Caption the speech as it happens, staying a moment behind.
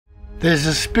There's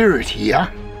a spirit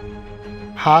here,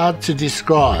 hard to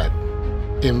describe,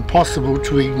 impossible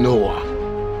to ignore.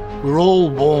 We're all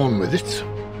born with it,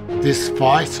 this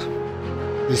fight,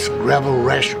 this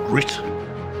gravel-rash grit,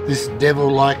 this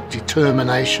devil-like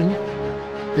determination,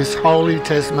 this holy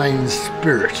Tasmanian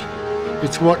spirit.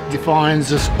 It's what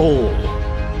defines us all.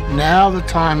 Now the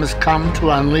time has come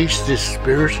to unleash this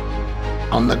spirit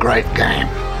on the great game.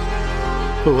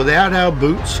 But without our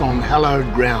boots on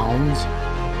hallowed grounds,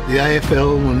 the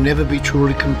AFL will never be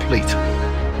truly complete,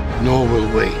 nor will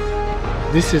we.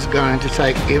 This is going to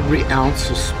take every ounce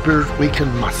of spirit we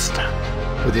can muster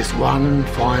for this one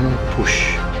final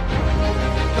push.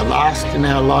 The last in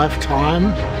our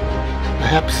lifetime,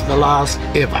 perhaps the last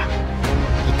ever.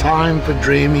 The time for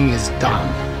dreaming is done.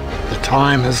 The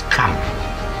time has come.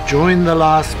 Join the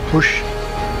last push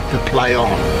to play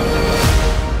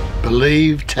on.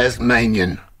 Believe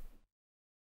Tasmanian.